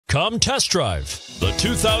Come test drive the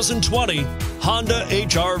 2020 Honda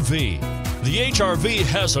HR-V. The HR-V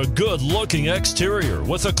has a good-looking exterior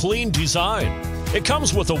with a clean design. It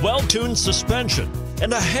comes with a well-tuned suspension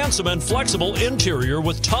and a handsome and flexible interior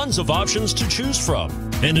with tons of options to choose from,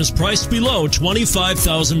 and is priced below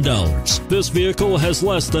 $25,000. This vehicle has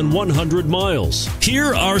less than 100 miles.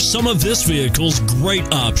 Here are some of this vehicle's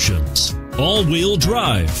great options: all-wheel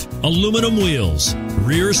drive, aluminum wheels,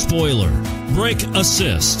 rear spoiler, brake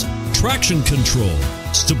assist, traction control,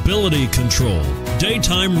 stability control,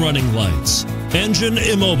 daytime running lights, engine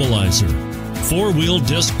immobilizer, four-wheel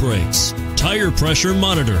disc brakes, tire pressure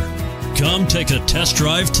monitor. Come take a test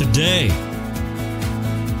drive today.